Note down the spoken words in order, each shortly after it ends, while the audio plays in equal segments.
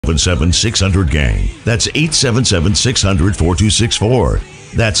877-600-GANG. That's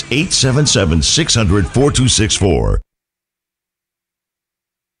 877-600-4264. That's 877-600-4264.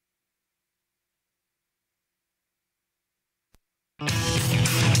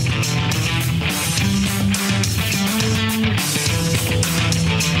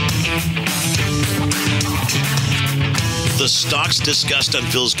 The stocks discussed on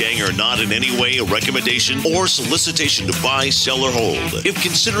Phil's Gang are not in any way a recommendation or solicitation to buy, sell, or hold. If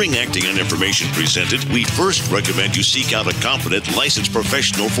considering acting on information presented, we first recommend you seek out a competent, licensed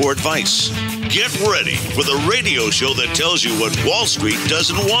professional for advice. Get ready for the radio show that tells you what Wall Street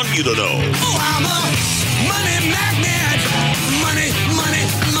doesn't want you to know. Oh, I'm a money magnet. Money's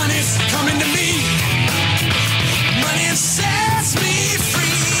coming to me. Money sets me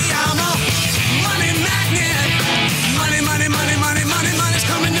free. I'm a money magnet. Money's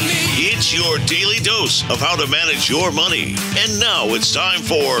coming to me. It's your daily dose of how to manage your money. And now it's time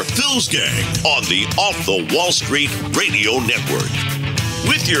for Phil's Gang on the Off the Wall Street Radio Network.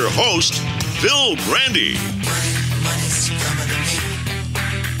 With your host, Phil Grande. Money's coming to me.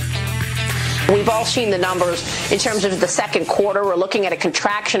 We've all seen the numbers in terms of the second quarter. We're looking at a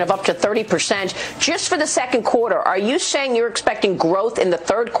contraction of up to 30% just for the second quarter. Are you saying you're expecting growth in the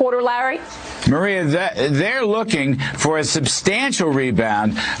third quarter, Larry? Maria, they're looking for a substantial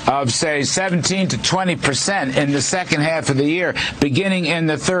rebound of, say, 17 to 20% in the second half of the year, beginning in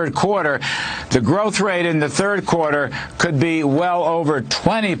the third quarter. The growth rate in the third quarter could be well over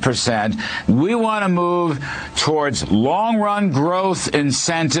 20%. We want to move towards long-run growth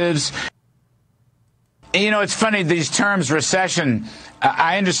incentives. You know, it's funny, these terms, recession,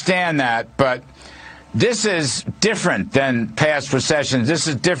 I understand that, but this is different than past recessions. This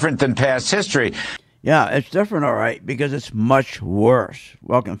is different than past history. Yeah, it's different, all right, because it's much worse.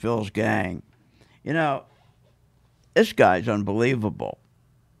 Welcome, Phil's Gang. You know, this guy's unbelievable.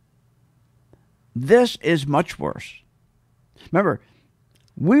 This is much worse. Remember,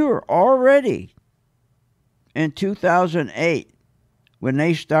 we were already in 2008 when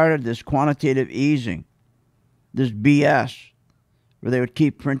they started this quantitative easing, this BS, where they would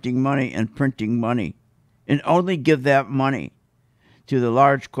keep printing money and only give that money to the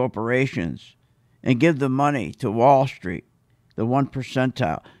large corporations and give the money to Wall Street, the 1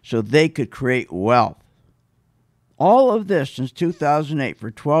 percentile, so they could create wealth. All of this since 2008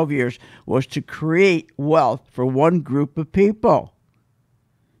 for 12 years was to create wealth for one group of people.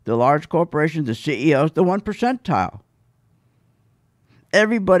 The large corporations, the CEOs, the 1 percentile.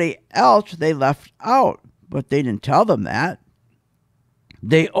 Everybody else they left out, but they didn't tell them that.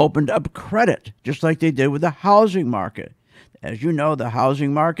 They opened up credit, just like they did with the housing market. As you know, the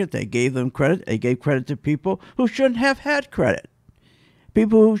housing market, they gave them credit. They gave credit to people who shouldn't have had credit.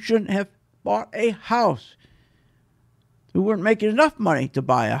 People who shouldn't have bought a house, who weren't making enough money to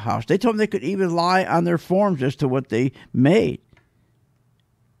buy a house. They told them they could even lie on their forms as to what they made.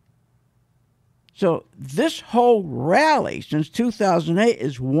 So this whole rally since 2008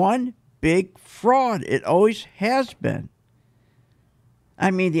 is one big fraud. It always has been. I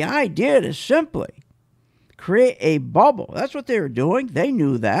mean, the idea is simply create a bubble. That's what they were doing. They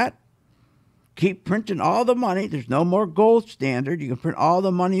knew that. Keep printing all the money. There's no more gold standard. You can print all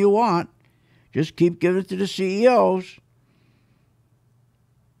the money you want. Just keep giving it to the CEOs.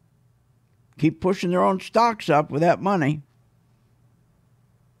 Keep pushing their own stocks up with that money.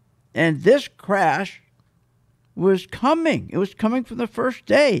 And this crash was coming. It was coming from the first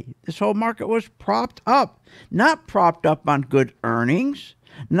day. This whole market was propped up. Not propped up on good earnings,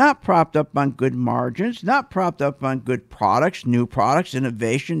 not propped up on good margins, not propped up on good products, new products,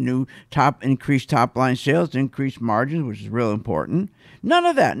 innovation, increased top-line sales, increased margins, which is real important. None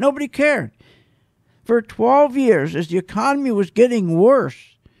of that. Nobody cared. For 12 years, as the economy was getting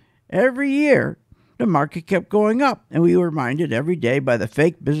worse, every year, the market kept going up. And we were reminded every day by the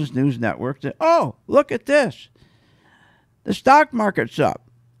fake business news networks that, oh, look at this. The stock market's up.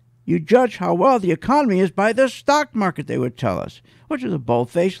 You judge how well the economy is by the stock market, they would tell us, which is a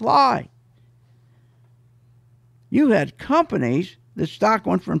bold-faced lie. You had companies, the stock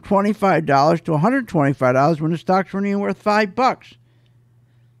went from $25 to $125 when the stocks weren't even worth $5.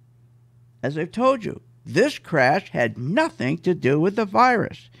 As I've told you, this crash had nothing to do with the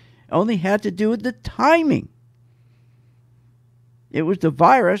virus. It only had to do with the timing. It was the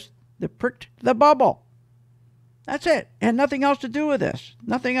virus that pricked the bubble. That's it. It had nothing else to do with this.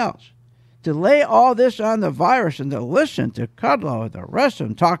 Nothing else. To lay all this on the virus and to listen to Kudlow and the rest of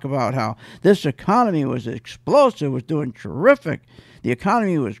them talk about how this economy was explosive, was doing terrific, the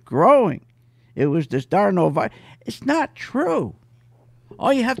economy was growing, it was this darn old virus. It's not true.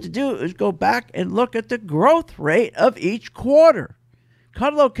 All you have to do is go back and look at the growth rate of each quarter.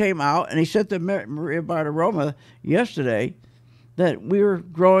 Kudlow came out and he said to Maria Bartiromo yesterday that we were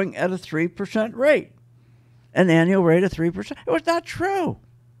growing at a 3% rate, an annual rate of 3%. It was not true.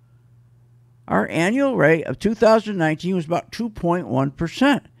 Our annual rate of 2019 was about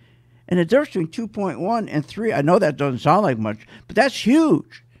 2.1%. And the difference between 2.1 and 3, I know that doesn't sound like much, but that's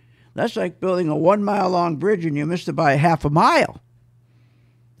huge. That's like building a 1 mile long bridge and you missed it by a half a mile.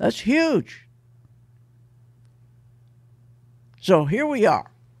 That's huge. So here we are.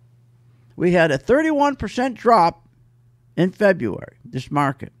 We had a 31% drop in February, this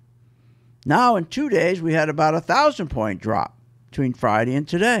market. Now in 2 days, we had about a 1,000-point drop between Friday and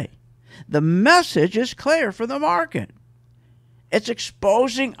today. The message is clear for the market. It's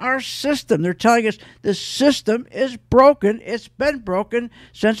exposing our system. They're telling us the system is broken. It's been broken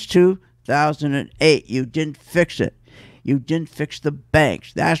since 2008. You didn't fix it. You didn't fix the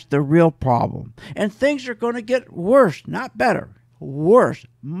banks. That's the real problem. And things are going to get worse, not better. Worse,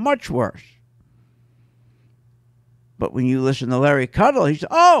 much worse. But when you listen to Larry Kudlow, he says,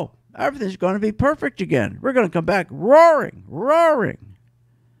 oh, everything's going to be perfect again. We're going to come back roaring, roaring.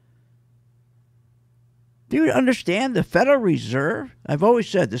 Do you understand the Federal Reserve? I've always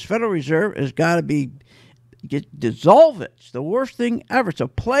said this Federal Reserve has got to dissolve it. It's the worst thing ever. It's a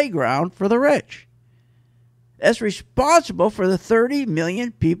playground for the rich. It's responsible for the 30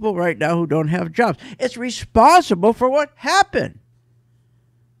 million people right now who don't have jobs. It's responsible for what happened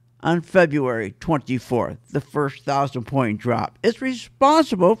on February 24th, the first 1,000-point drop. It's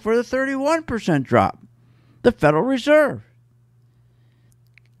responsible for the 31% drop. The Federal Reserve.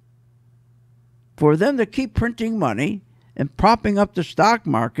 For them to keep printing money and propping up the stock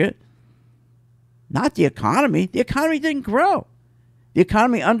market, not the economy. The economy didn't grow. The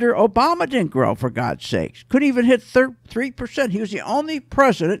economy under Obama didn't grow, for God's sakes. Couldn't even hit 3%. He was the only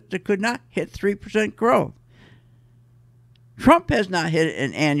president that could not hit 3% growth. Trump has not hit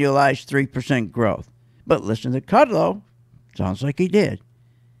an annualized 3% growth. But listen to Kudlow. Sounds like he did.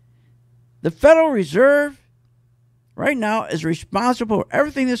 The Federal Reserve right now is responsible for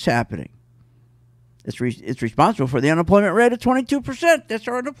everything that's happening. It's responsible for the unemployment rate of 22%. That's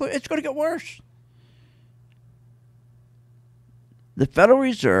our unemployment. It's going to get worse. The Federal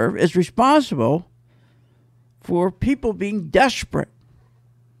Reserve is responsible for people being desperate,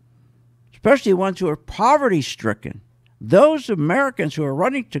 especially ones who are poverty-stricken. Those Americans who are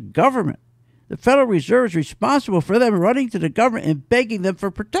running to government, the Federal Reserve is responsible for them running to the government and begging them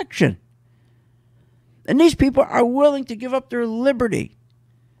for protection. And these people are willing to give up their liberty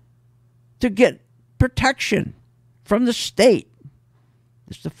to get protection from the state.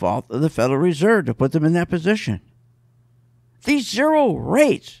 It's the fault of the Federal Reserve to put them in that position. These zero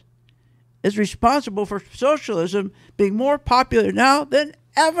rates is responsible for socialism being more popular now than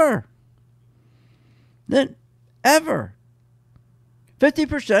ever.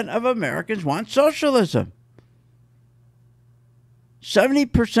 50% of Americans want socialism.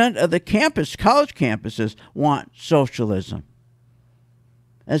 70% of the college campuses want socialism.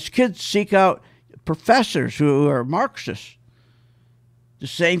 As kids seek out professors who are Marxists, the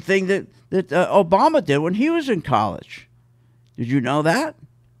same thing that Obama did when he was in college. Did you know that?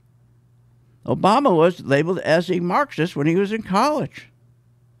 Obama was labeled as a Marxist when he was in college.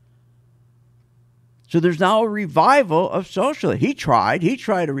 So there's now a revival of socialism. He tried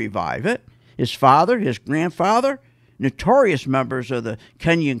to revive it. His father, his grandfather, notorious members of the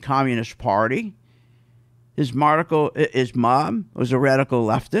Kenyan Communist Party. His mom was a radical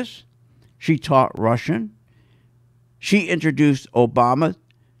leftist. She taught Russian. She introduced Obama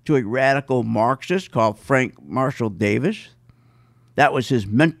to a radical Marxist called Frank Marshall Davis. That was his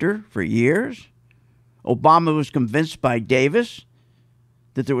mentor for years. Obama was convinced by Davis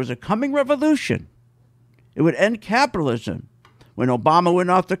that there was a coming revolution. It would end capitalism. When Obama went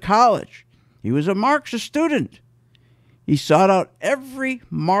off to college, he was a Marxist student. He sought out every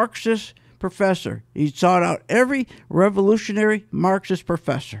Marxist professor. He sought out every revolutionary Marxist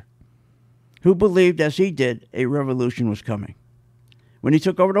professor who believed, as he did, a revolution was coming. When he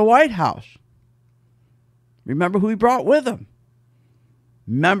took over the White House, remember who he brought with him?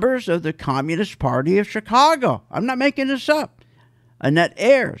 Members of the Communist Party of Chicago. I'm not making this up. Annette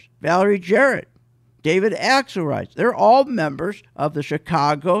Ayers, Valerie Jarrett, David Axelrod. They're all members of the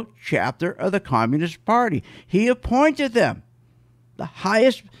Chicago chapter of the Communist Party. He appointed them, the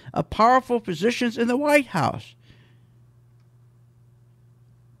highest powerful positions in the White House.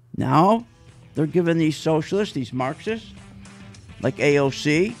 Now, they're giving these socialists, these Marxists, like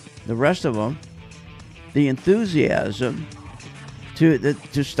AOC, the rest of them, the enthusiasm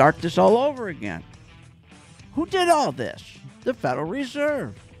to start this all over again. Who did all this? The Federal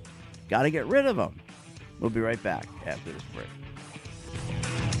Reserve. Got to get rid of them. We'll be right back after this break.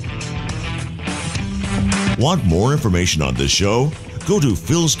 Want more information on this show? Go to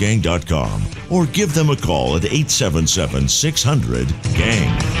philsgang.com or give them a call at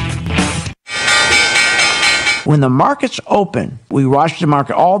 877-600-GANG. When the market's open, we watch the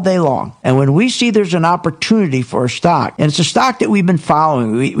market all day long. And when we see there's an opportunity for a stock, and it's a stock that we've been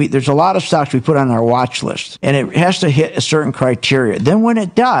following, there's a lot of stocks we put on our watch list, and it has to hit a certain criteria. Then when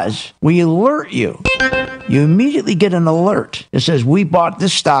it does, we alert you. You immediately get an alert that says, we bought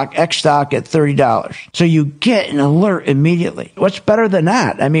this stock, X stock, at $30. So you get an alert immediately. What's better than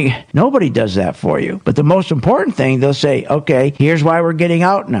that? I mean, nobody does that for you. But the most important thing, they'll say, okay, here's why we're getting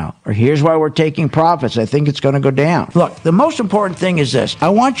out now, or here's why we're taking profits. I think it's going to go down. Look, the most important thing is this. I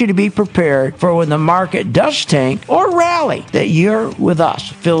want you to be prepared for when the market does tank or rally, that you're with us,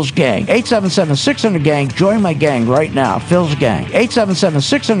 Phil's Gang. 877-600-GANG. Join my gang right now, Phil's Gang.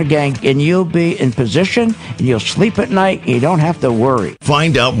 877-600-GANG, and you'll be in position, and you'll sleep at night, and you don't have to worry.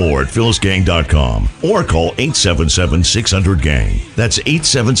 Find out more at philsgang.com or call 877-600-GANG. That's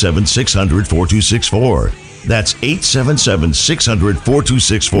 877-600-4264. That's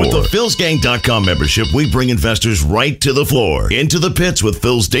 877-600-4264. With the philsgang.com membership, we bring investors right to the floor, into the pits with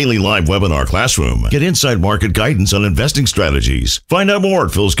Phil's daily live webinar classroom. Get inside market guidance on investing strategies. Find out more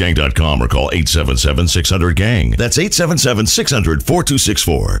at philsgang.com or call 877-600-GANG. That's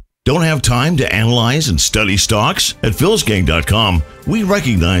 877-600-4264. Don't have time to analyze and study stocks? At philsgang.com, we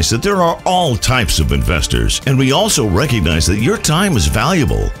recognize that there are all types of investors, and we also recognize that your time is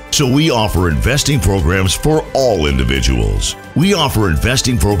valuable. So we offer investing programs for all individuals. We offer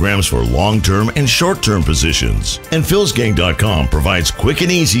investing programs for long-term and short-term positions. And philsgang.com provides quick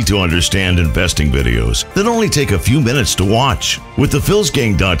and easy to understand investing videos that only take a few minutes to watch. With the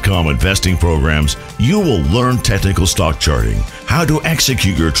philsgang.com investing programs, you will learn technical stock charting, how to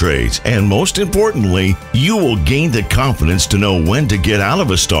execute your trades, and most importantly, you will gain the confidence to know when to get out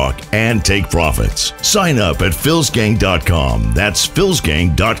of a stock and take profits. Sign up at philsgang.com. That's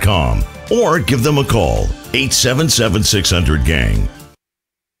philsgang.com. Or give them a call, 877-600-GANG.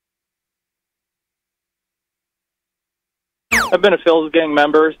 I've been a Phil's Gang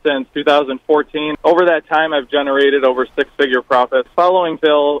member since 2014. Over that time, I've generated over six-figure profits. Following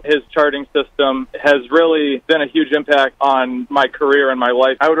Phil, his charting system has really been a huge impact on my career and my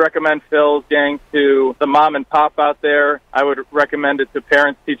life. I would recommend Phil's Gang to the mom and pop out there. I would recommend it to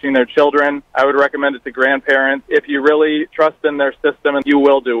parents teaching their children. I would recommend it to grandparents. If you really trust in their system, you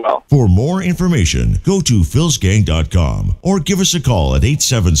will do well. For more information, go to philsgang.com or give us a call at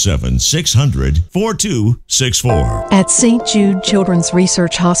 877-600-4264. At St. Jude Children's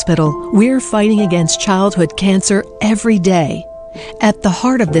Research Hospital, we're fighting against childhood cancer every day. At the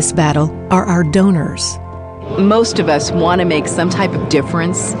heart of this battle are our donors. Most of us want to make some type of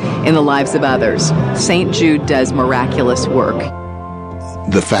difference in the lives of others. St. Jude does miraculous work.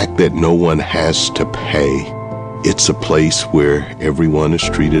 The fact that no one has to pay, it's a place where everyone is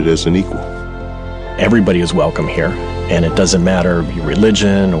treated as an equal. Everybody is welcome here, and it doesn't matter your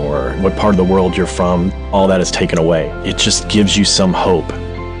religion or what part of the world you're from. All that is taken away. It just gives you some hope.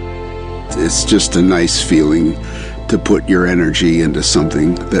 It's just a nice feeling to put your energy into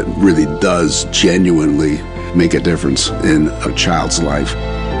something that really does genuinely make a difference in a child's life.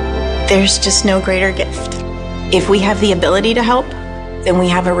 There's just no greater gift. If we have the ability to help, then we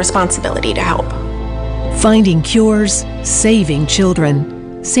have a responsibility to help. Finding cures, saving children.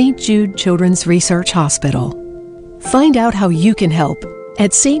 St. Jude Children's Research Hospital. Find out how you can help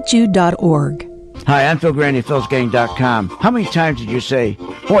at stjude.org. Hi, I'm Phil Grande, philsgang.com. How many times did you say,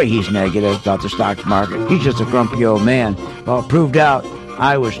 boy, he's negative about the stock market. He's just a grumpy old man. Well, it proved out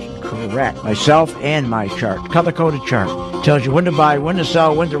I was correct. Myself and my chart, color-coded chart. Tells you when to buy, when to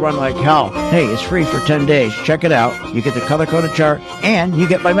sell, when to run like hell. Hey, it's free for 10 days. Check it out. You get the color-coded chart and you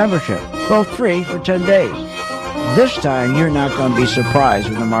get my membership. Both free for 10 days. This time, you're not going to be surprised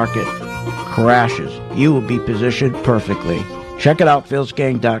when the market crashes. You will be positioned perfectly. Check it out,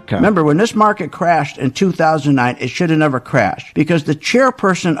 philsgang.com. Remember, when this market crashed in 2009, it should have never crashed because the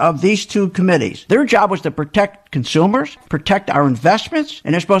chairperson of these two committees, their job was to protect consumers, protect our investments,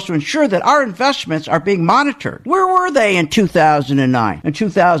 and they're supposed to ensure that our investments are being monitored. Where were they in 2009 and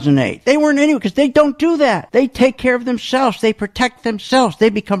 2008? They weren't anywhere because they don't do that. They take care of themselves. They protect themselves. They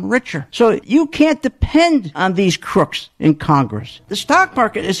become richer. So you can't depend on these crooks in Congress. The stock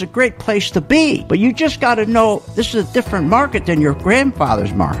market is a great place to be, but you just got to know this is a different market than your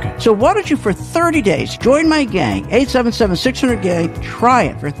grandfather's market. So why don't you, for 30 days, join my gang, 877-600-GANG, try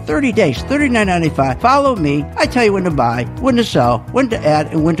it for 30 days, $39.95. Follow me. I tell you when to buy, when to sell, when to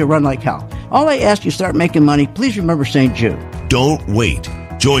add, and when to run like hell. All I ask you, start making money. Please remember St. Jude. Don't wait.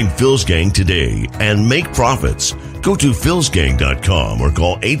 Join Phil's Gang today and make profits. Go to philsgang.com or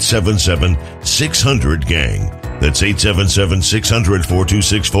call 877-600-GANG. That's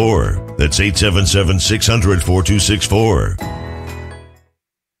 877-600-4264. That's 877-600-4264.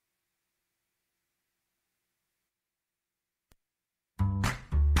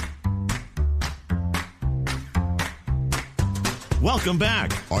 Welcome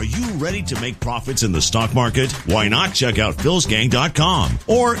back. Are you ready to make profits in the stock market? Why not check out philsgang.com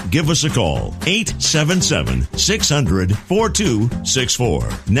or give us a call,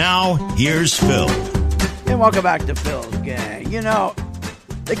 877-600-4264. Now, here's Phil. And welcome back to Phil's Gang. You know,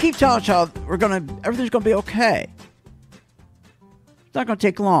 they keep telling us how everything's going to be okay. It's not going to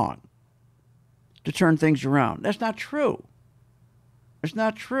take long to turn things around. That's not true. It's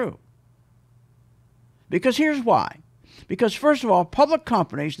not true. Because here's why. Because, first of all, public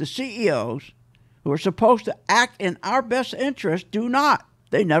companies, the CEOs, who are supposed to act in our best interest, do not.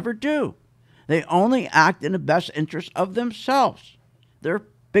 They never do. They only act in the best interest of themselves, their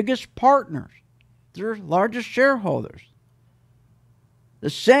biggest partners, their largest shareholders. The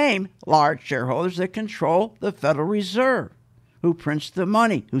same large shareholders that control the Federal Reserve, who prints the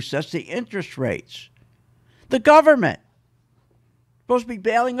money, who sets the interest rates. The government, supposed to be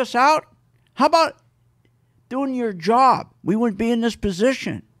bailing us out? How about doing your job? We wouldn't be in this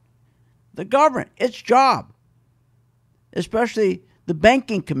position. The government, its job, especially the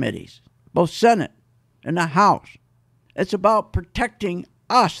banking committees, both Senate and the House. It's about protecting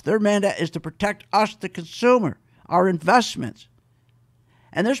us. Their mandate is to protect us, the consumer, our investments.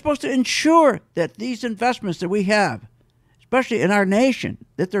 And they're supposed to ensure that these investments that we have, especially in our nation,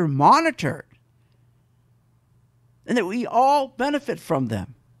 that they're monitored and that we all benefit from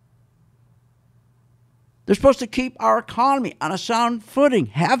them. They're supposed to keep our economy on a sound footing.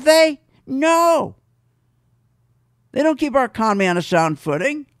 Have they? No. They don't keep our economy on a sound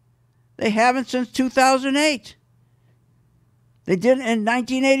footing. They haven't since 2008. They didn't in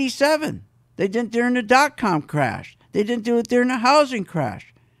 1987. They didn't during the dot-com crash. They didn't do it during the housing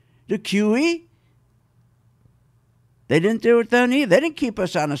crash. The QE, they didn't do it then either. They didn't keep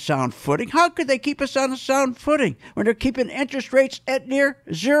us on a sound footing. How could they keep us on a sound footing when they're keeping interest rates at near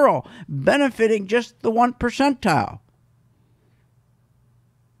zero, benefiting just the 1 percentile?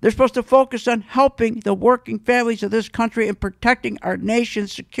 They're supposed to focus on helping the working families of this country and protecting our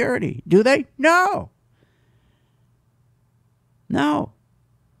nation's security. Do they? No. No.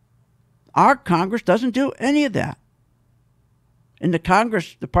 Our Congress doesn't do any of that. And the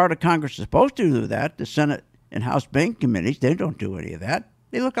Congress, the part of Congress is supposed to do that, the Senate and House Bank Committees, they don't do any of that.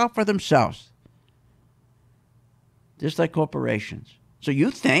 They look out for themselves. Just like corporations. So you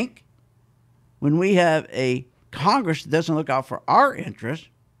think when we have a Congress that doesn't look out for our interests,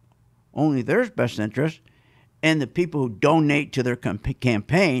 only their best interest, and the people who donate to their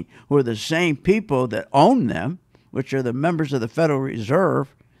campaign, who are the same people that own them, which are the members of the Federal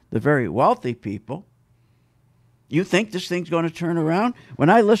Reserve, the very wealthy people, you think this thing's going to turn around? When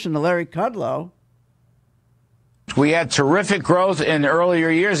I listen to Larry Kudlow, we had terrific growth in earlier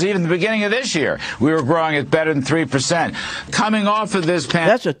years, even the beginning of this year. We were growing at better than 3%. Coming off of this pandemic.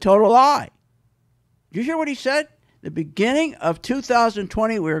 That's a total lie. Did you hear what he said? The beginning of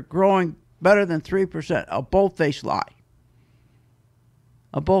 2020, we were growing better than 3%. A bold-faced lie.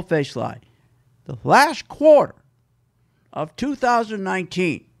 A bold-faced lie. The last quarter of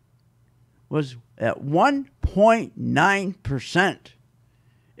 2019 was at 1.9%.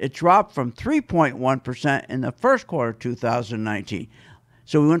 It dropped from 3.1% in the first quarter of 2019.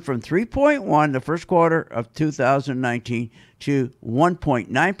 So we went from 3.1% the first quarter of 2019 to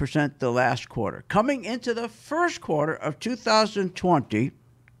 1.9% the last quarter. Coming into the first quarter of 2020,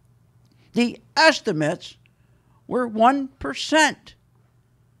 the estimates were 1%.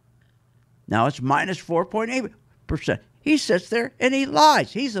 Now it's minus 4.8%. He sits there and he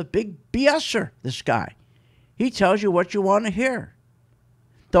lies. He's a big BSer, this guy. He tells you what you want to hear.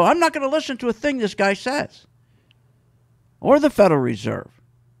 Though I'm not going to listen to a thing this guy says. Or the Federal Reserve.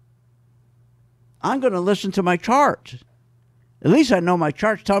 I'm going to listen to my charts. At least I know my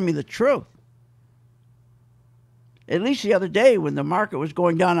charts tell me the truth. At least the other day when the market was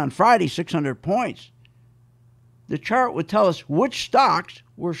going down on Friday, 600 points, the chart would tell us which stocks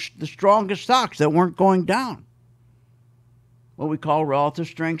were the strongest stocks that weren't going down. What we call relative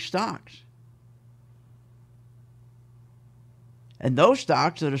strength stocks. And those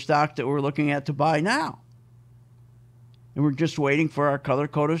stocks are the stocks that we're looking at to buy now. And we're just waiting for our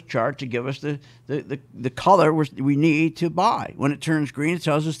color-coded chart to give us the color we need to buy. When it turns green, it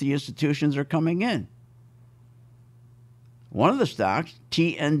tells us the institutions are coming in. One of the stocks,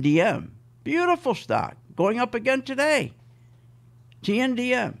 TNDM, beautiful stock, going up again today.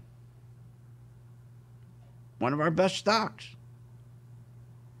 TNDM. one of our best stocks.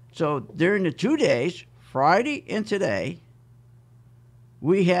 So during the 2 days, Friday and today,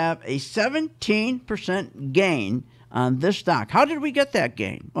 we have a 17% gain on this stock. How did we get that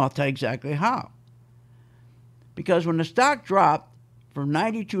gain? Well, I'll tell you exactly how. Because when the stock dropped from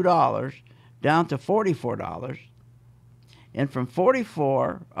 $92 down to $44, and from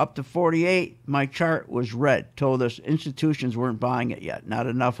 44 up to 48, my chart was red, told us institutions weren't buying it yet, not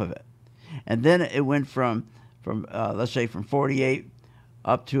enough of it. And then it went from let's say from 48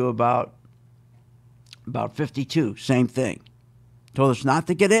 up to about 52, same thing. Told us not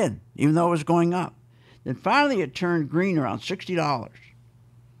to get in, even though it was going up. Then finally it turned green around $60.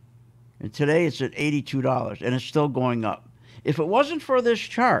 And today it's at $82, and it's still going up. If it wasn't for this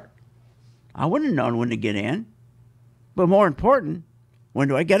chart, I wouldn't have known when to get in. But more important, when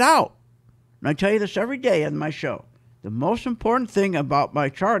do I get out? And I tell you this every day on my show. The most important thing about my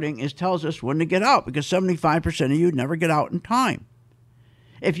charting is tells us when to get out, because 75% of you never get out in time.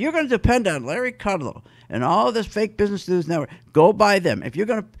 If you're going to depend on Larry Kudlow and all this fake business news network, go by them. If you're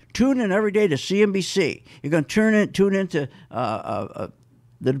going to tune in every day to CNBC, you're going to tune into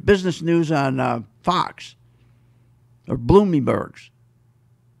the business news on Fox or Bloomberg's,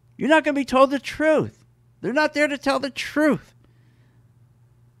 you're not going to be told the truth. They're not there to tell the truth.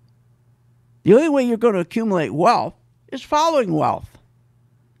 The only way you're going to accumulate wealth is following wealth,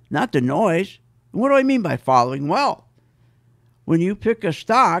 not the noise. What do I mean by following wealth? When you pick a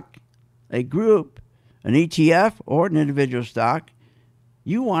stock, a group, an ETF, or an individual stock,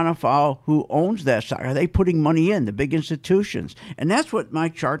 you want to follow who owns that stock. Are they putting money in, the big institutions? And that's what my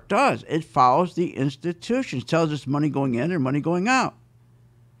chart does. It follows the institutions, tells us money going in or money going out.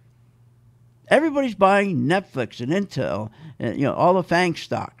 Everybody's buying Netflix and Intel and all the FANG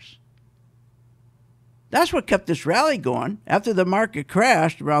stocks. That's what kept this rally going. After the market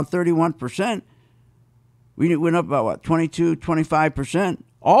crashed around 31%, we went up about 22, 25%,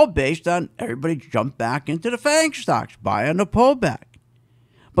 all based on everybody jumped back into the FANG stocks, buy on the pullback.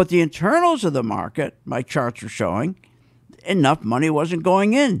 But the internals of the market, my charts are showing, enough money wasn't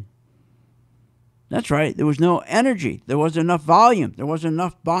going in. That's right. There was no energy. There wasn't enough volume. There wasn't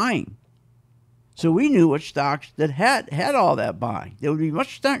enough buying. So we knew which stocks that had all that buying. They would be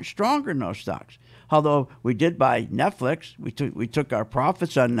much stronger in those stocks. Although we did buy Netflix, we took our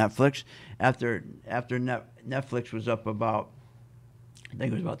profits on Netflix after Netflix was up about, I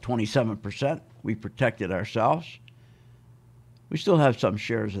think it was about 27%. We protected ourselves. We still have some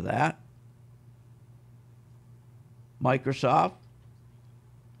shares of that. Microsoft,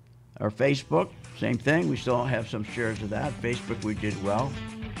 or Facebook, same thing. We still have some shares of that. Facebook, we did well.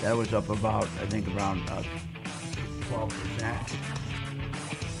 That was up about, I think, around 12%.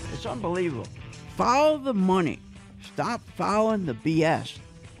 It's unbelievable. Follow the money. Stop following the BS.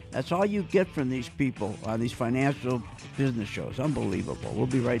 That's all you get from these people on these financial business shows. Unbelievable. We'll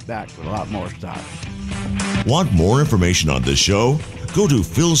be right back with a lot more stocks. Want more information on this show? Go to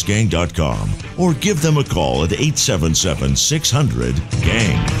philsgang.com or give them a call at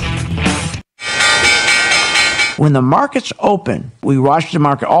 877-600-GANG. When the market's open, we watch the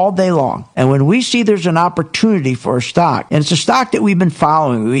market all day long. And when we see there's an opportunity for a stock, and it's a stock that we've been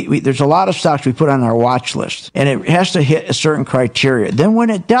following, there's a lot of stocks we put on our watch list, and it has to hit a certain criteria. Then when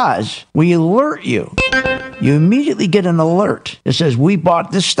it does, we alert you. You immediately get an alert that says, we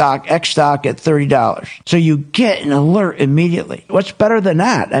bought this stock, X stock, at $30. So you get an alert immediately. What's better than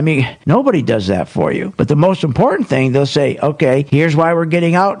that? I mean, nobody does that for you. But the most important thing, they'll say, okay, here's why we're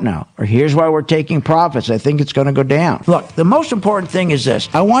getting out now, or here's why we're taking profits. I think it's going to go down. Look, the most important thing is this.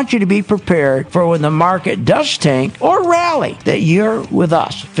 I want you to be prepared for when the market does tank or rally, that you're with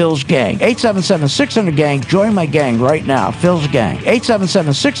us, Phil's Gang. 877-600-GANG. Join my gang right now, Phil's Gang.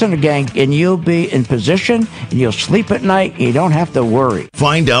 877-600-GANG, and you'll be in position, and you'll sleep at night, and you don't have to worry.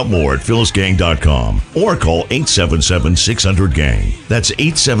 Find out more at philsgang.com or call 877-600-GANG. That's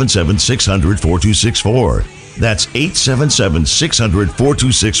 877-600-4264. That's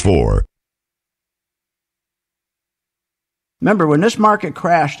 877-600-4264. Remember, when this market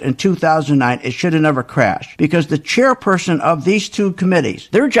crashed in 2009, it should have never crashed, because the chairperson of these two committees,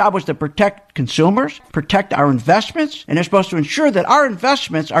 their job was to protect consumers, protect our investments, and they're supposed to ensure that our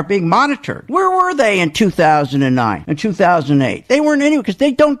investments are being monitored. Where were they in 2009 and 2008? They weren't anywhere, because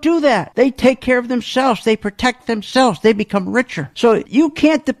they don't do that. They take care of themselves. They protect themselves. They become richer. So you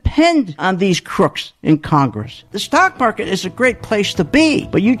can't depend on these crooks in Congress. The stock market is a great place to be,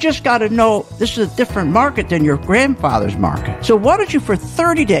 but you just got to know this is a different market than your grandfather's market. So why don't you, for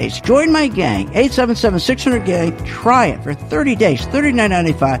 30 days, join my gang, 877-600-GANG. Try it for 30 days,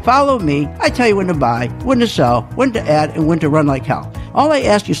 $39.95. Follow me. I tell you when to buy, when to sell, when to add, and when to run like hell. All I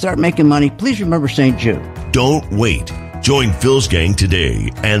ask you, start making money. Please remember St. Jude. Don't wait. Join Phil's Gang today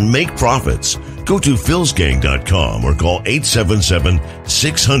and make profits. Go to philsgang.com or call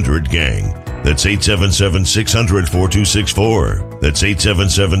 877-600-GANG. That's 877-600-4264. That's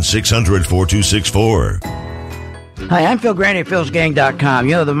 877-600-4264. Hi, I'm Phil Grande at philsgang.com.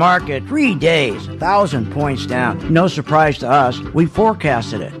 You know, the market, 3 days, 1,000 points down. No surprise to us. We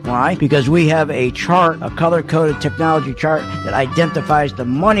forecasted it. Why? Because we have a chart, a color-coded technology chart that identifies the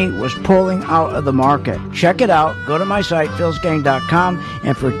money was pulling out of the market. Check it out. Go to my site, philsgang.com,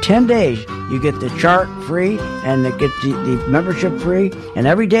 and for 10 days, you get the chart free and you get the membership free. And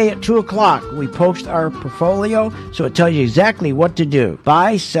every day at 2 o'clock, we post our portfolio, so it tells you exactly what to do.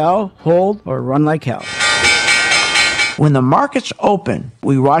 Buy, sell, hold, or run like hell. When the market's open,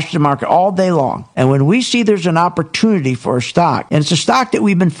 we watch the market all day long. And when we see there's an opportunity for a stock, and it's a stock that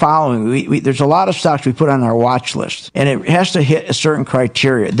we've been following, there's a lot of stocks we put on our watch list, and it has to hit a certain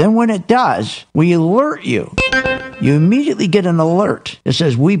criteria. Then when it does, we alert you. You immediately get an alert that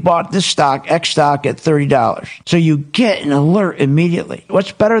says, we bought this stock, X stock, at $30. So you get an alert immediately.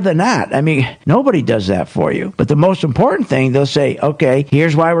 What's better than that? I mean, nobody does that for you. But the most important thing, they'll say, okay,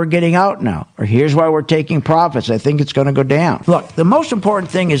 here's why we're getting out now, or here's why we're taking profits. I think it's going to go down. Look, the most important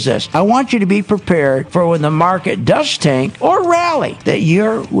thing is this. I want you to be prepared for when the market does tank or rally, that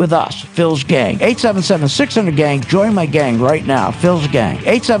you're with us, Phil's Gang. 877-600-GANG. Join my gang right now, Phil's Gang.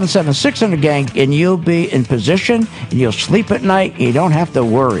 877-600-GANG, and you'll be in position, and you'll sleep at night, and you don't have to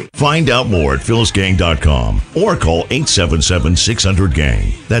worry. Find out more at philsgang.com or call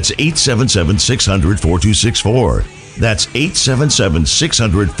 877-600-GANG. That's 877-600-4264. That's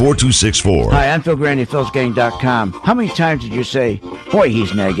 877-600-4264. Hi, I'm Phil Grande, philsgang.com. How many times did you say, boy,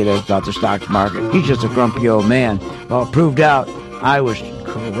 he's negative about the stock market. He's just a grumpy old man. Well, it proved out I was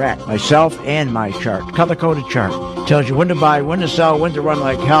correct. Myself and my chart, color-coded chart, tells you when to buy, when to sell, when to run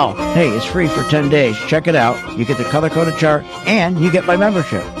like hell. Hey, it's free for 10 days. Check it out. You get the color-coded chart, and you get my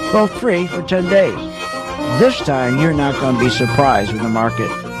membership. Both free for 10 days. This time, you're not going to be surprised when the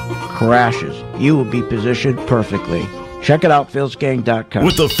market crashes. You will be positioned perfectly. Check it out, philsgang.com.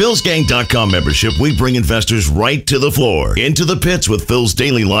 With the philsgang.com membership, we bring investors right to the floor, into the pits with Phil's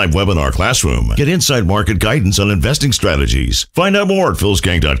daily live webinar classroom. Get inside market guidance on investing strategies. Find out more at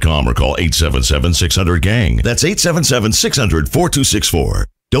philsgang.com or call 877-600-GANG. That's 877-600-4264.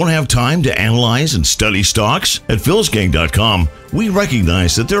 Don't have time to analyze and study stocks? At philsgang.com, we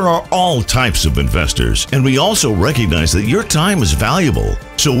recognize that there are all types of investors, and we also recognize that your time is valuable.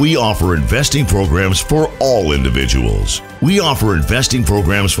 So we offer investing programs for all individuals. We offer investing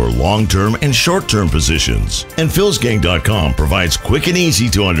programs for long-term and short-term positions. And philsgang.com provides quick and easy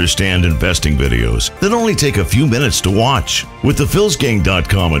to understand investing videos that only take a few minutes to watch. With the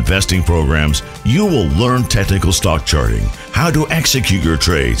philsgang.com investing programs, you will learn technical stock charting, how to execute your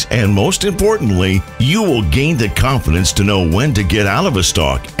trades, and most importantly, you will gain the confidence to know when to get out of a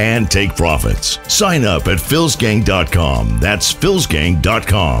stock and take profits. Sign up at philsgang.com. That's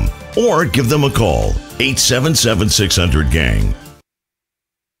philsgang.com. Or give them a call, 877-600-GANG.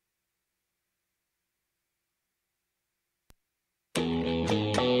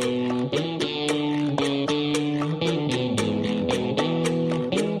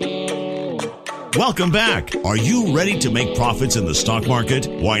 Welcome back. Are you ready to make profits in the stock market?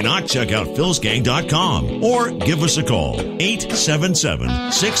 Why not check out philsgang.com or give us a call,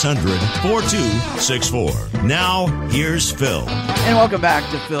 877-600-4264. Now, here's Phil. And welcome back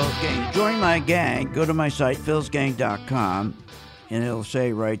to Phil's Gang. Join my gang. Go to my site, philsgang.com, and it'll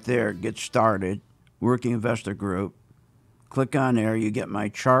say right there, get started, working investor group. Click on there. You get my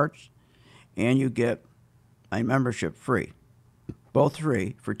charts, and you get my membership free. Both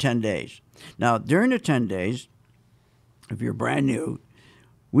free for 10 days. Now, during the 10 days, if you're brand new,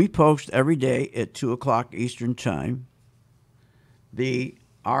 we post every day at 2 o'clock Eastern Time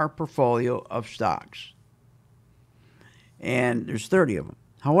our portfolio of stocks. And there's 30 of them.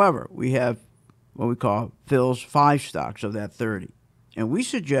 However, we have what we call Phil's 5 stocks of that 30. And we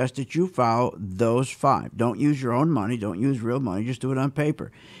suggest that you follow those 5. Don't use your own money. Don't use real money. Just do it on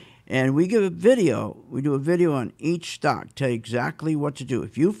paper. And we give a video. We do a video on each stock, tell you exactly what to do.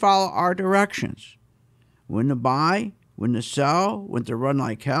 If you follow our directions, when to buy, when to sell, when to run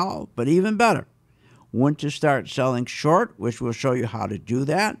like hell, but even better, when to start selling short, which we'll show you how to do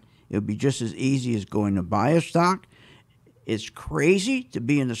that. It'll be just as easy as going to buy a stock. It's crazy to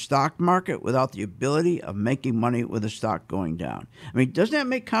be in the stock market without the ability of making money with the stock going down. I mean, doesn't that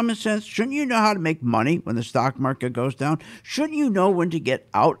make common sense? Shouldn't you know how to make money when the stock market goes down? Shouldn't you know when to get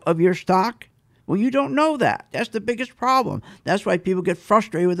out of your stock? Well, you don't know that. That's the biggest problem. That's why people get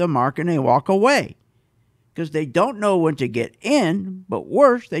frustrated with the market and they walk away. because they don't know when to get in, but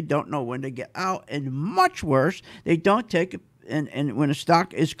worse, they don't know when to get out, and much worse, they don't take it. And when a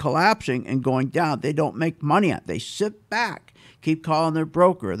stock is collapsing and going down, they don't make money on it. They sit back, keep calling their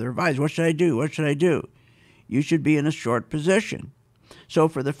broker or their advisor. What should I do? What should I do? You should be in a short position. So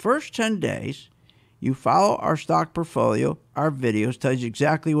for the first 10 days, you follow our stock portfolio, our videos, tells you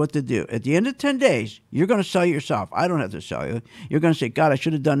exactly what to do. At the end of 10 days, you're going to sell yourself. I don't have to sell you. You're going to say, God, I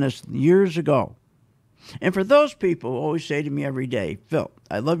should have done this years ago. And for those people who always say to me every day, Phil,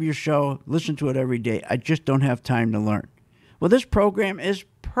 I love your show, listen to it every day. I just don't have time to learn. Well, this program is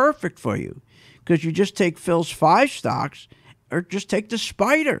perfect for you because you just take Phil's 5 stocks or just take the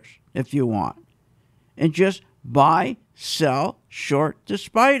spiders if you want and just buy, sell, short the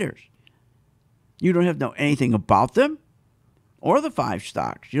spiders. You don't have to know anything about them or the 5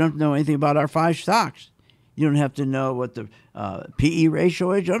 stocks. You don't have to know anything about our 5 stocks. You don't have to know what the PE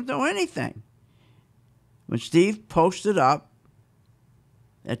ratio is. You don't have to know anything. When Steve posted up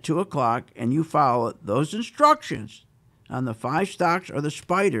at 2 o'clock and you follow those instructions on the 5 stocks or the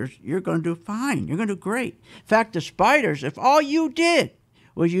spiders, you're going to do fine. You're going to do great. In fact, the spiders, if all you did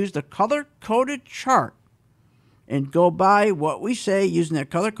was use the color-coded chart and go by what we say using that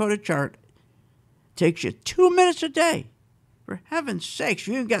color-coded chart, takes you 2 minutes a day. For heaven's sakes,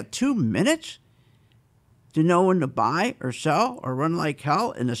 you even got 2 minutes to know when to buy or sell or run like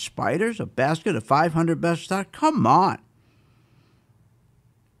hell in the spiders, a basket of 500 best stock? Come on.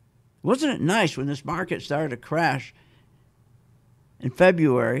 Wasn't it nice when this market started to crash in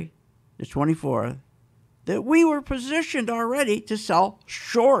February, the 24th, that we were positioned already to sell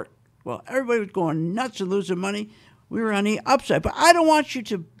short? Well, everybody was going nuts and losing money. We were on the upside. But I don't want you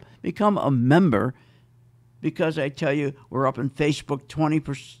to become a member because I tell you we're up in Facebook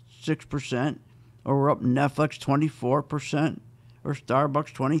 26%, or we're up in Netflix 24%, or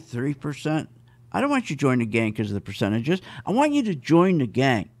Starbucks 23%. I don't want you to join the gang because of the percentages. I want you to join the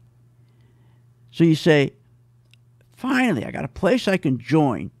gang. So you say, finally, I got a place I can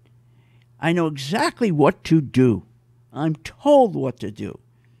join. I know exactly what to do. I'm told what to do.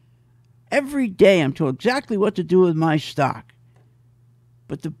 Every day I'm told exactly what to do with my stock.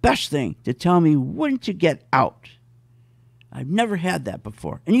 But the best thing to tell me when to get out. I've never had that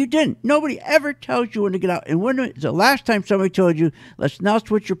before. And you didn't. Nobody ever tells you when to get out. And when is the last time somebody told you, let's now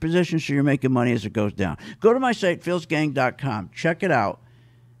switch your position so you're making money as it goes down? Go to my site, philsgang.com. Check it out.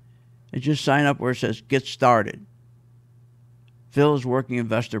 And just sign up where it says get started. Phil's Working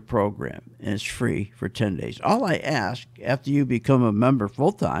Investor Program. And it's free for 10 days. All I ask after you become a member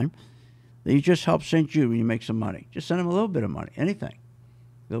full-time, that you just help St. Jude when you make some money. Just send them a little bit of money. Anything.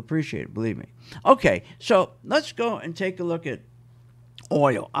 They'll appreciate it, believe me. Okay, so let's go and take a look at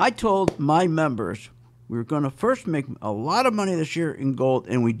oil. I told my members we were going to first make a lot of money this year in gold,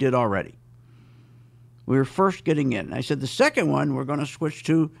 and we did already. We were first getting in. I said the second one, we're going to switch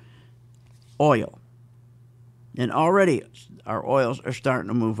to oil. And already our oils are starting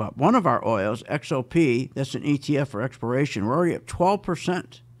to move up. One of our oils, XOP, that's an ETF for exploration, we're already up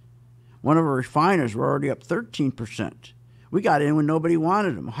 12%. One of our refiners, we're already up 13%. We got in when nobody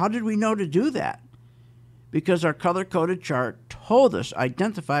wanted them. How did we know to do that? Because our color-coded chart told us,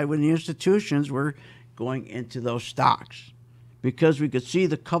 identified when the institutions were going into those stocks. Because we could see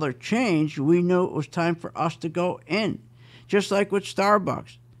the color change, we knew it was time for us to go in. Just like with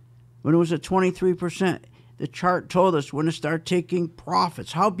Starbucks. When it was at 23%, the chart told us when to start taking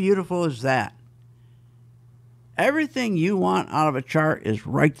profits. How beautiful is that? Everything you want out of a chart is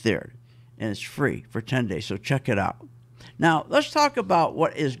right there. And it's free for 10 days, so check it out. Now, let's talk about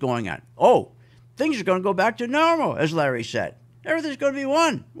what is going on. Oh, things are going to go back to normal, as Larry said. Everything's going to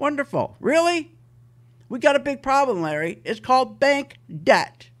be wonderful. Really? We got a big problem, Larry. It's called bank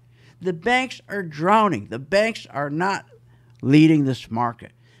debt. The banks are drowning. The banks are not leading this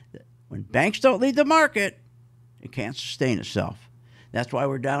market. When banks don't lead the market, it can't sustain itself. That's why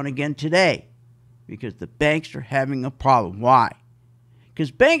we're down again today, because the banks are having a problem. Why?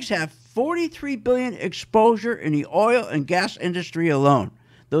 Because banks have $43 billion exposure in the oil and gas industry alone.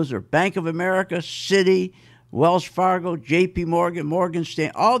 Those are Bank of America, Citi, Wells Fargo, J.P. Morgan, Morgan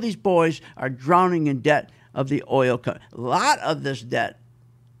Stanley. All these boys are drowning in debt of the oil company. A lot of this debt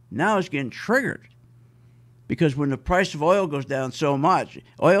now is getting triggered because when the price of oil goes down so much,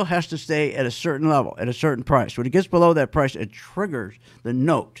 oil has to stay at a certain level, at a certain price. When it gets below that price, it triggers the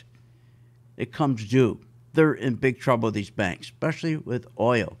note. It comes due. They're in big trouble, these banks, especially with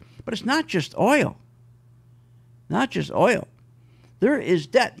oil. But it's not just oil. Not just oil. There is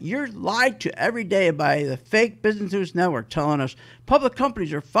debt. You're lied to every day by the fake Business News Network telling us public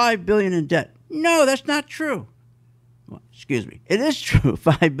companies are $5 billion in debt. No, that's not true. Well, excuse me. It is true,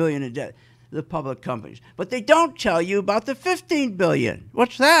 $5 billion in debt. the public companies. But they don't tell you about the $15 billion.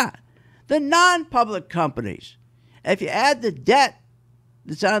 What's that? The non-public companies. If you add the debt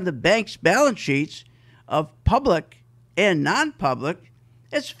that's on the bank's balance sheets of public and non-public,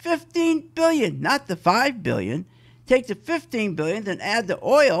 it's $15 billion, not the $5 billion. Take the $15 billion, then add the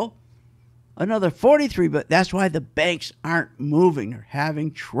oil, another $43 billion. That's why the banks aren't moving. They're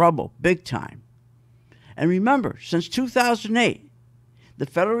having trouble, big time. And remember, since 2008, the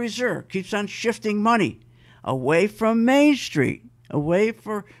Federal Reserve keeps on shifting money away from Main Street, away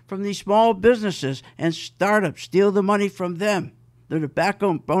from these small businesses and startups, steal the money from them. They're the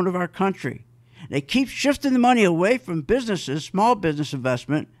backbone of our country. They keep shifting the money away from businesses, small business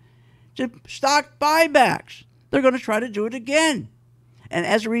investment, to stock buybacks. They're going to try to do it again. And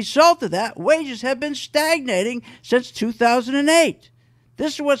as a result of that, wages have been stagnating since 2008.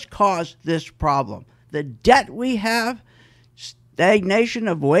 This is what's caused this problem. The debt we have, stagnation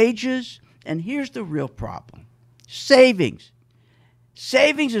of wages, and here's the real problem. Savings.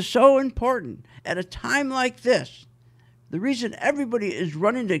 Savings is so important at a time like this. The reason everybody is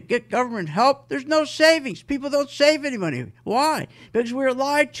running to get government help, there's no savings. People don't save any money. Why? Because we were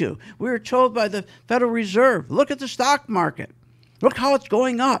lied to. We were told by the Federal Reserve, look at the stock market. Look how it's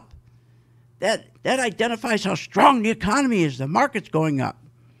going up. That identifies how strong the economy is. The market's going up.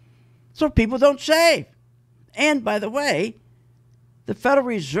 So people don't save. And by the way, the Federal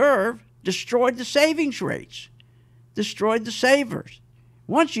Reserve destroyed the savings rates, destroyed the savers.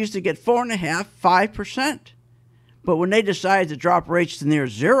 Once used to get 4.5%, 5%. But when they decided to drop rates to near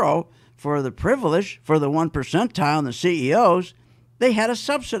zero for the privileged, for the 1 percentile and the CEOs, they had to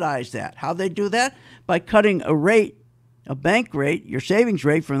subsidize that. How'd they do that? By cutting a rate, a bank rate, your savings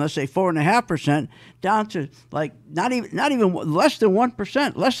rate from, let's say, 4.5% down to like not even less than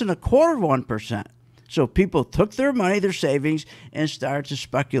 1%, less than 1/4%. So people took their money, their savings, and started to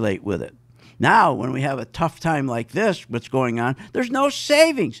speculate with it. Now, when we have a tough time like this, what's going on, there's no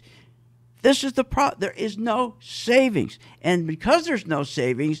savings. This is the problem. There is no savings. And because there's no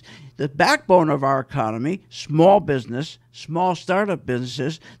savings, the backbone of our economy, small business, small startup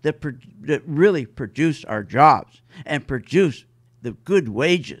businesses that really produce our jobs and produce the good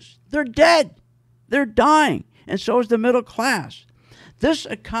wages, they're dead. They're dying. And so is the middle class. This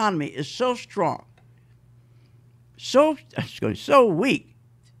economy is so strong, so weak,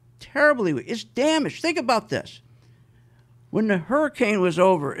 terribly weak. It's damaged. Think about this. When the hurricane was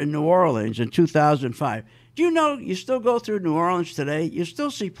over in New Orleans in 2005, do you know you still go through New Orleans today, you still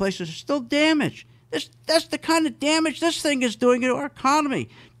see places that are still damaged. That's the kind of damage this thing is doing to our economy.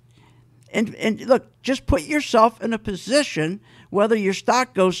 And look, just put yourself in a position, whether your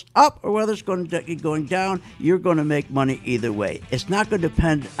stock goes up or whether it's going down, you're going to make money either way. It's not going to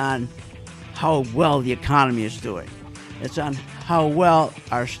depend on how well the economy is doing. It's on how well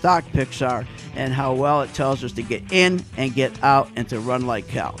our stock picks are and how well it tells us to get in and get out and to run like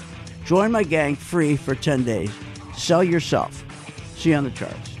hell. Join my gang free for 10 days. Sell yourself. See you on the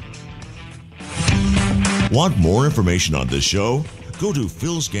charts. Want more information on this show? Go to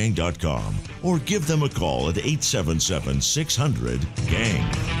philsgang.com or give them a call at 877-600-GANG.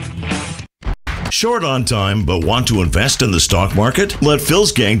 Short on time but want to invest in the stock market? Let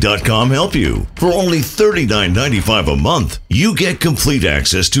philsgang.com help you. For only $39.95 a month, you get complete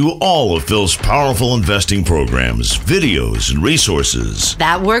access to all of Phil's powerful investing programs, videos, and resources.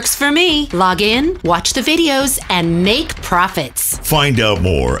 That works for me. Log in, watch the videos, and make profits. Find out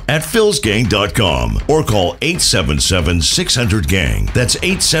more at philsgang.com or call 877-600-GANG. That's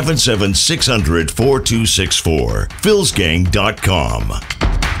 877-600-4264. philsgang.com.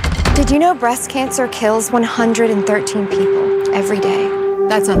 Did you know breast cancer kills 113 people every day?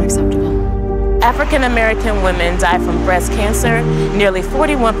 That's unacceptable. African American women die from breast cancer nearly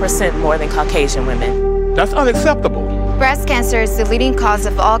 41% more than Caucasian women. That's unacceptable. Breast cancer is the leading cause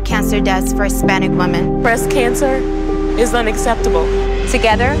of all cancer deaths for Hispanic women. Breast cancer is unacceptable.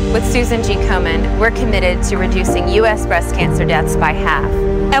 Together with Susan G. Komen, we're committed to reducing U.S. breast cancer deaths by half.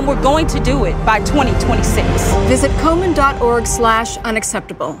 And we're going to do it by 2026. Visit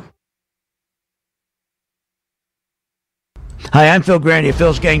Komen.org/unacceptable. Hi, I'm Phil Grande at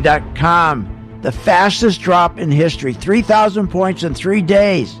philsgang.com. The fastest drop in history, 3,000 points in 3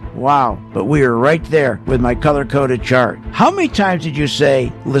 days. Wow, but we are right there with my color-coded chart. How many times did you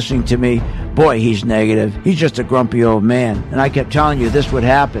say, listening to me, boy, he's negative, he's just a grumpy old man? And I kept telling you this would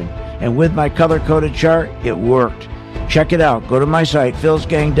happen. And with my color-coded chart, it worked. Check it out. Go to my site,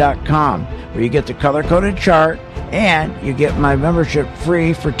 philsgang.com, where you get the color-coded chart and you get my membership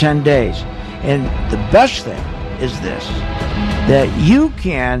free for 10 days. And the best thing is this, that you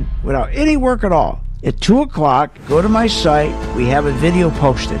can, without any work at all, at 2 o'clock, go to my site. We have a video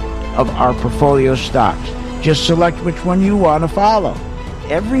posted of our portfolio stocks. Just select which one you want to follow.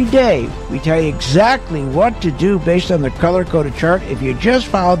 Every day, we tell you exactly what to do based on the color-coded chart. If you just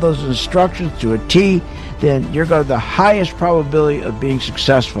follow those instructions to a T, then you're going to have the highest probability of being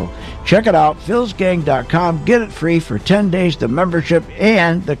successful. Check it out, philsgang.com. Get it free for 10 days, the membership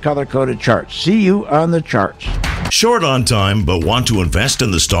and the color-coded charts. See you on the charts. Short on time but want to invest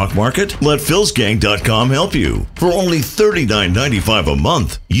in the stock market? Let philsgang.com help you. For only $39.95 a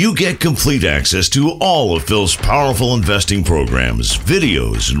month, you get complete access to all of Phil's powerful investing programs,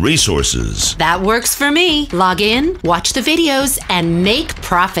 videos, and resources. That works for me. Log in, watch the videos, and make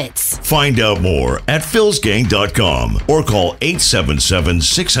profits. Find out more at philsgang.com or call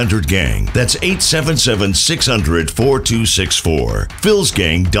 877-600-GANG. That's 877-600-4264.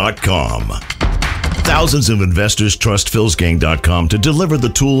 philsgang.com. Thousands of investors trust philsgang.com to deliver the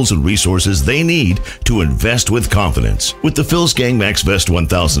tools and resources they need to invest with confidence. With the Phil's Gang MaxVest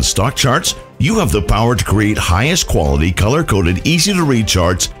 1000 stock charts, you have the power to create highest quality, color-coded, easy-to-read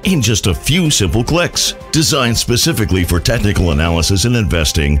charts in just a few simple clicks. Designed specifically for technical analysis and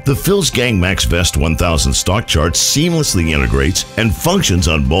investing, the Phil's Gang MaxVest 1000 stock chart seamlessly integrates and functions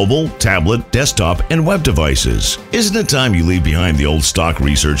on mobile, tablet, desktop, and web devices. Isn't it time you leave behind the old stock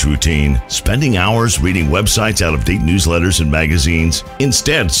research routine, spending hours reading websites, out-of-date newsletters, and magazines?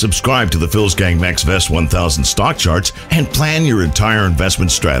 Instead, subscribe to the Phil's Gang MaxVest 1000 stock charts and plan your entire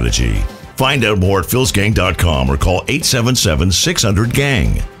investment strategy. Find out more at philsgang.com or call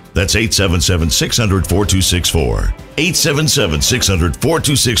 877-600-GANG. That's 877-600-4264.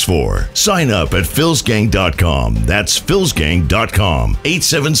 877-600-4264. Sign up at philsgang.com. That's philsgang.com.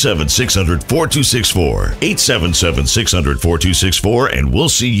 877-600-4264. 877-600-4264, and we'll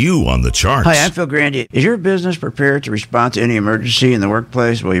see you on the charts. Hi, I'm Phil Grande. Is your business prepared to respond to any emergency in the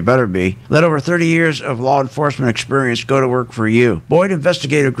workplace? Well, you better be. Let over 30 years of law enforcement experience go to work for you. Boyd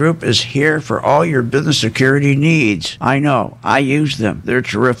Investigative Group is here for all your business security needs. I know. I use them. They're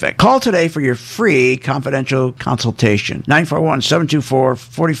terrific. Call today for your free confidential consultation.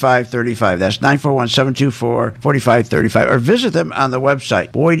 941-724-4535. That's 941-724-4535. Or visit them on the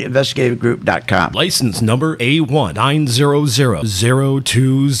website, BoydInvestigateGroup.com. License number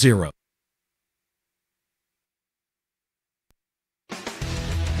A1900020.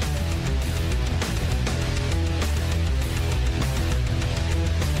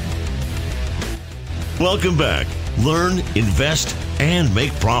 Welcome back. Learn, invest, and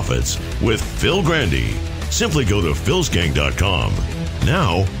make profits with Phil Grande. Simply go to philsgang.com.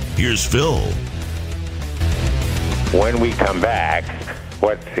 Now, here's Phil. When we come back,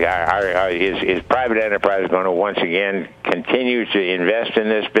 is private enterprise going to once again continue to invest in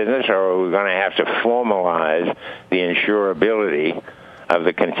this business, or are we going to have to formalize the insurability of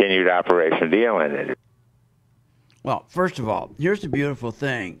the continued operation of the airline industry? Well, first of all, here's the beautiful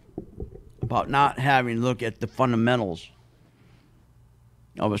thing about not having to look at the fundamentals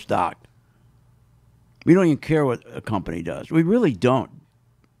of a stock. We don't even care what a company does. We really don't.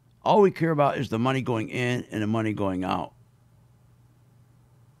 All we care about is the money going in and the money going out.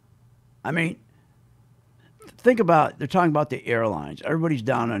 I mean, think about, they're talking about the airlines. Everybody's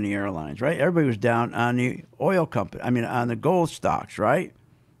down on the airlines, right? Everybody was down on the oil company, on the gold stocks, right?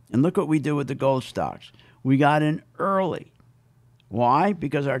 And look what we did with the gold stocks. We got in early. Why?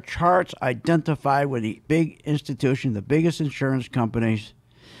 Because our charts identify when the big institutions, the biggest insurance companies,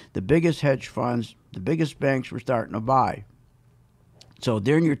 the biggest hedge funds, the biggest banks were starting to buy. So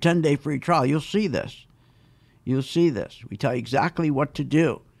during your 10-day free trial, you'll see this. You'll see this. We tell you exactly what to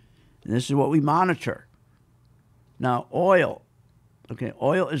do. And this is what we monitor. Now, oil. Okay,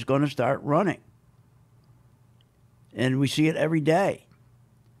 oil is going to start running. And we see it every day.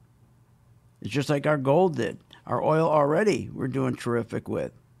 It's just like our gold did. Our oil already we're doing terrific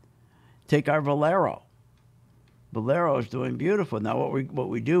with. Take our Valero. Valero is doing beautiful. Now, what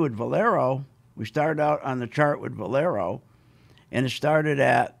we do with Valero, we started out on the chart with Valero, and it started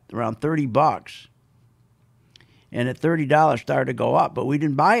at around $30. And at $30 started to go up, but we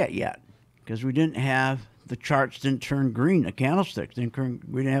didn't buy it yet because we didn't have, the charts didn't turn green, the candlesticks we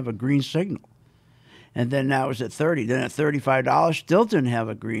didn't have a green signal. And then now it's at 30. Then at $35, still didn't have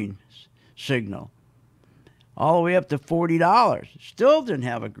a green signal. All the way up to $40, still didn't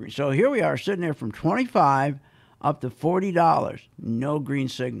have a green. So here we are sitting there from 25 up to $40, no green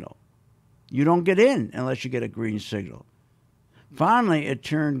signal. You don't get in unless you get a green signal. Finally, it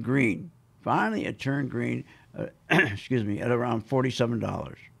turned green. Excuse me, at around $47.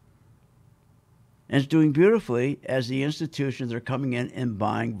 And it's doing beautifully as the institutions are coming in and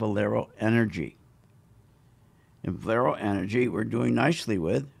buying Valero Energy. And Valero Energy, we're doing nicely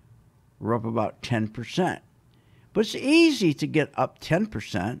with. We're up about 10%. But it's easy to get up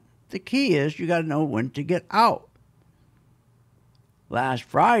 10%. the key is you got to know when to get out. Last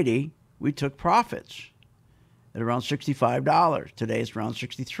Friday, we took profits at around $65. Today it's around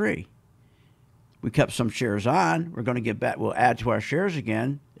 $63. We kept some shares on. We're going to get back. We'll add to our shares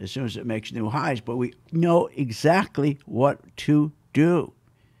again as soon as it makes new highs. But we know exactly what to do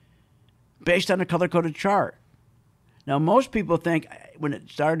based on a color-coded chart. Now, most people think when it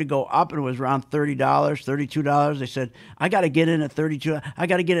started to go up and it was around $30, $32, they said, I got to get in at $32. I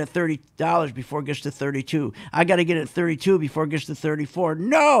got to get at $30 before it gets to $32. I got to get at $32 before it gets to $34.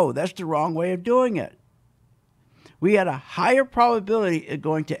 No, that's the wrong way of doing it. We had a higher probability of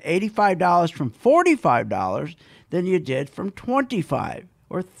going to $85 from $45 than you did from $25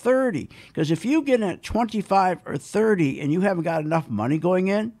 or $30. Because if you get in at $25 or $30 and you haven't got enough money going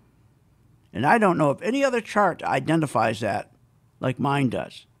in, and I don't know if any other chart identifies that like mine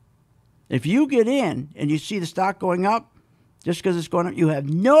does. If you get in and you see the stock going up, just because it's going up, you have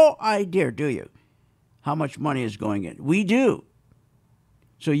no idea, do you, how much money is going in. We do.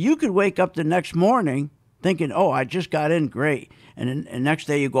 So you could wake up the next morning thinking, oh, I just got in, great. And then the next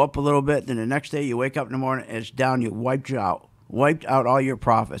day you go up a little bit. Then the next day you wake up in the morning and it's down. You wiped out all your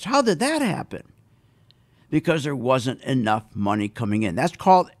profits. How did that happen? Because there wasn't enough money coming in. That's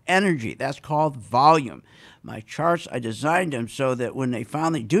called energy. That's called volume. My charts, I designed them so that when they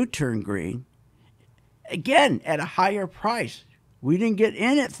finally do turn green, again, at a higher price. We didn't get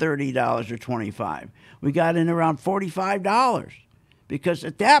in at $30 or $25. We got in around $45. Because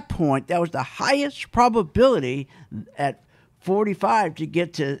at that point, that was the highest probability at 45 to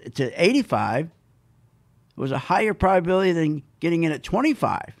get to 85. It was a higher probability than getting in at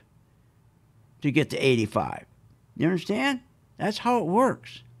 25 to get to 85. You understand? That's how it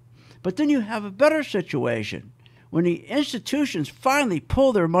works. But then you have a better situation. When the institutions finally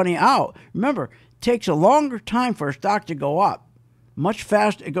pull their money out, remember, it takes a longer time for a stock to go up. Much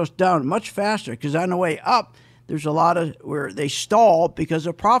faster, it goes down much faster because on the way up, there's a lot of where they stall because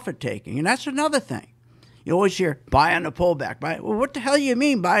of profit taking. And that's another thing. You always hear, buy on the pullback. Well, what the hell do you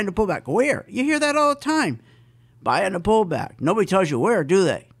mean, buy on the pullback? Where? You hear that all the time. Buy on the pullback. Nobody tells you where, do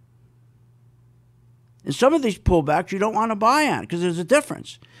they? And some of these pullbacks you don't want to buy on because there's a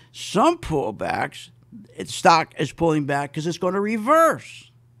difference. Some pullbacks, stock is pulling back because it's going to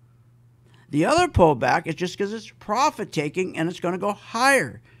reverse. The other pullback is just because it's profit taking and it's going to go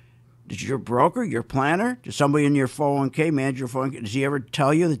higher. Does your broker, your planner, does somebody in your 401k, manager 401k, does he ever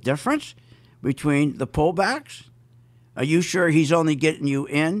tell you the difference between the pullbacks? Are you sure he's only getting you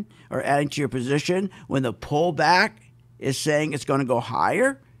in or adding to your position when the pullback is saying it's going to go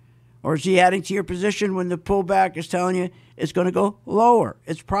higher? Or is he adding to your position when the pullback is telling you it's going to go lower?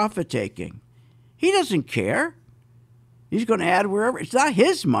 It's profit taking. He doesn't care. He's going to add wherever. It's not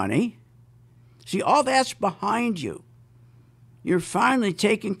his money. See, all that's behind you. You're finally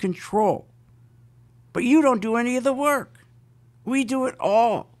taking control. But you don't do any of the work. We do it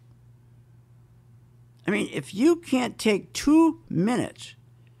all. I mean, if you can't take 2 minutes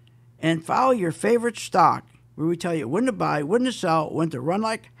and follow your favorite stock, where we tell you when to buy, when to sell, when to run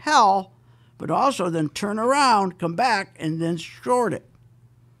like hell, but also then turn around, come back, and then short it.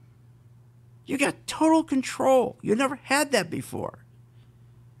 You got total control. You never had that before.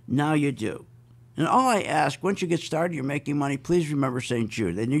 Now you do. And all I ask, once you get started, you're making money, please remember St.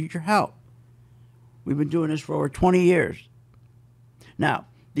 Jude. They need your help. We've been doing this for over 20 years. Now,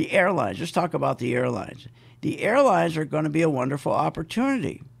 the airlines, let's talk about the airlines. The airlines are going to be a wonderful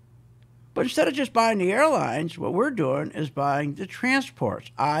opportunity. But instead of just buying the airlines, what we're doing is buying the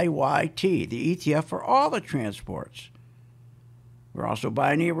transports, IYT, the ETF for all the transports. We're also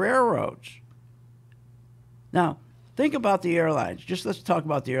buying the railroads. Now, think about the airlines. Just let's talk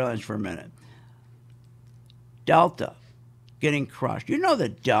about the airlines for a minute. Delta getting crushed. You know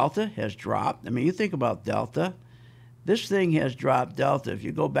that Delta has dropped. I mean, you think about Delta. This thing has dropped, Delta, if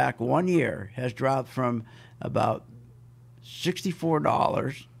you go back 1 year, has dropped from about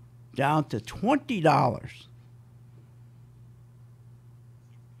 $64 down to $20.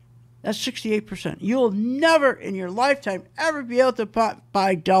 That's 68%. You'll never in your lifetime ever be able to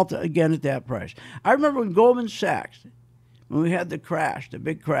buy Delta again at that price. I remember when Goldman Sachs, when we had the crash, the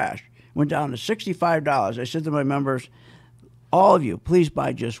big crash, went down to $65. I said to my members, all of you, please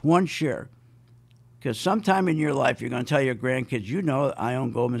buy just one share. Because sometime in your life, you're going to tell your grandkids, you know, I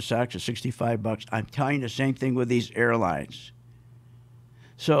own Goldman Sachs at $65. I'm telling you the same thing with these airlines.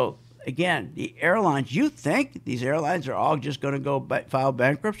 So, again, the airlines, you think these airlines are all just going to go file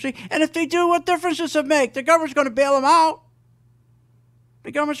bankruptcy? And if they do, what difference does it make? The government's going to bail them out.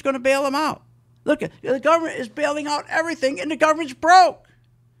 The government's going to bail them out. Look, the government is bailing out everything, and the government's broke.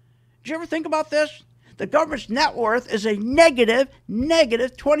 Did you ever think about this? The government's net worth is a negative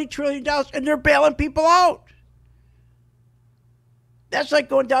 $20 trillion, and they're bailing people out. That's like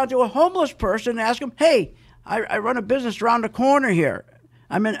going down to a homeless person and ask them, hey, I run a business around the corner here.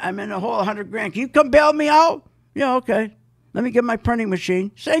 I'm in a hole $100,000. Can you come bail me out? Yeah, okay. Let me get my printing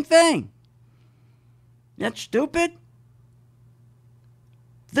machine. Same thing. That's stupid.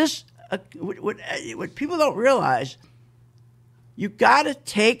 This, what people don't realize, you got to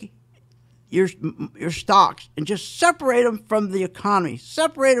take your stocks and just separate them from the economy,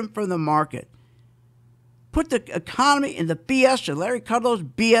 separate them from the market. Put the economy in the BS and Larry Kudlow's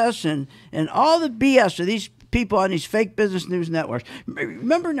BS and all the BS of these people on these fake business news networks.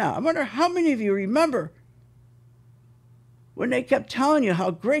 Remember now, I wonder how many of you remember when they kept telling you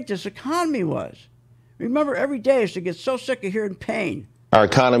how great this economy was. Remember, every day I used to get so sick of hearing pain. Our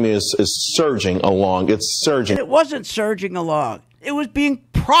economy is surging along. It's surging. It wasn't surging along. It was being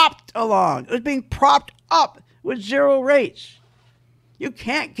propped along. It was being propped up with zero rates. You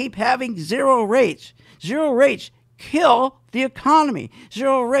can't keep having zero rates. Zero rates kill the economy.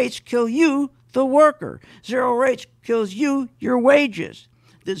 Zero rates kill you, the worker. Zero rates kills you, your wages.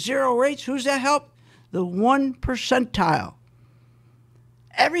 The zero rates, who's that help? The 1 percentile.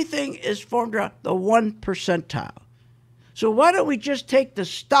 Everything is formed around the 1 percentile. So why don't we just take the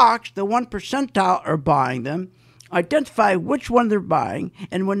stocks, the 1 percentile are buying them, identify which one they're buying,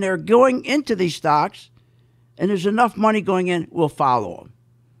 and when they're going into these stocks, and there's enough money going in, we'll follow them.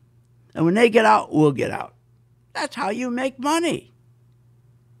 And when they get out, we'll get out. That's how you make money.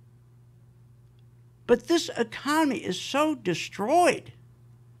 But this economy is so destroyed.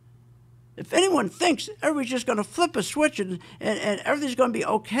 If anyone thinks everybody's just going to flip a switch and everything's going to be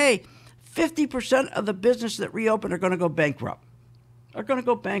okay, 50% of the business that reopen are going to go bankrupt. Are going to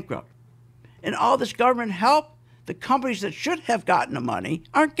go bankrupt. And all this government help, the companies that should have gotten the money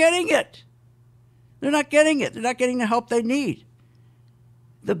aren't getting it. They're not getting it. They're not getting the help they need.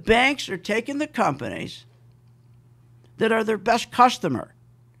 The banks are taking the companies that are their best customer,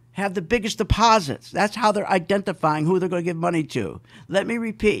 have the biggest deposits. That's how they're identifying who they're going to give money to. Let me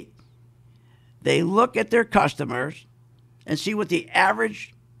repeat. They look at their customers and see what the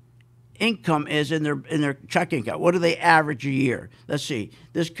average income is in their checking account. What do they average a year? Let's see.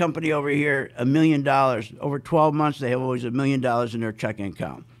 This company over here, $1 million. Over 12 months, they have always $1 million in their checking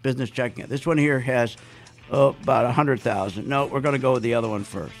account, business checking account. This one here has about 100,000. No, we're going to go with the other one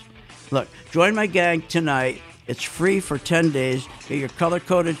first. Look, join my gang tonight. It's free for 10 days. Get your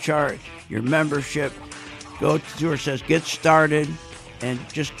color-coded chart, your membership. Go to where it says Get Started, and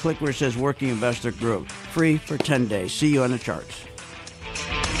just click where it says Working Investor Group. Free for 10 days. See you on the charts.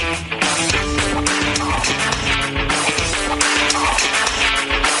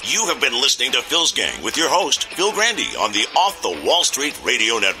 You have been listening to Phil's Gang with your host, Phil Grande, on the Off the Wall Street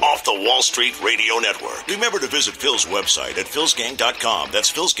Radio Network. Off the Wall Street Radio Network. Remember to visit Phil's website at philsgang.com.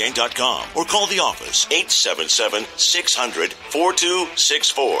 That's philsgang.com. Or call the office,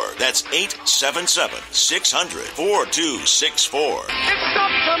 877-600-4264. That's 877-600-4264. It's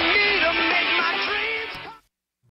up to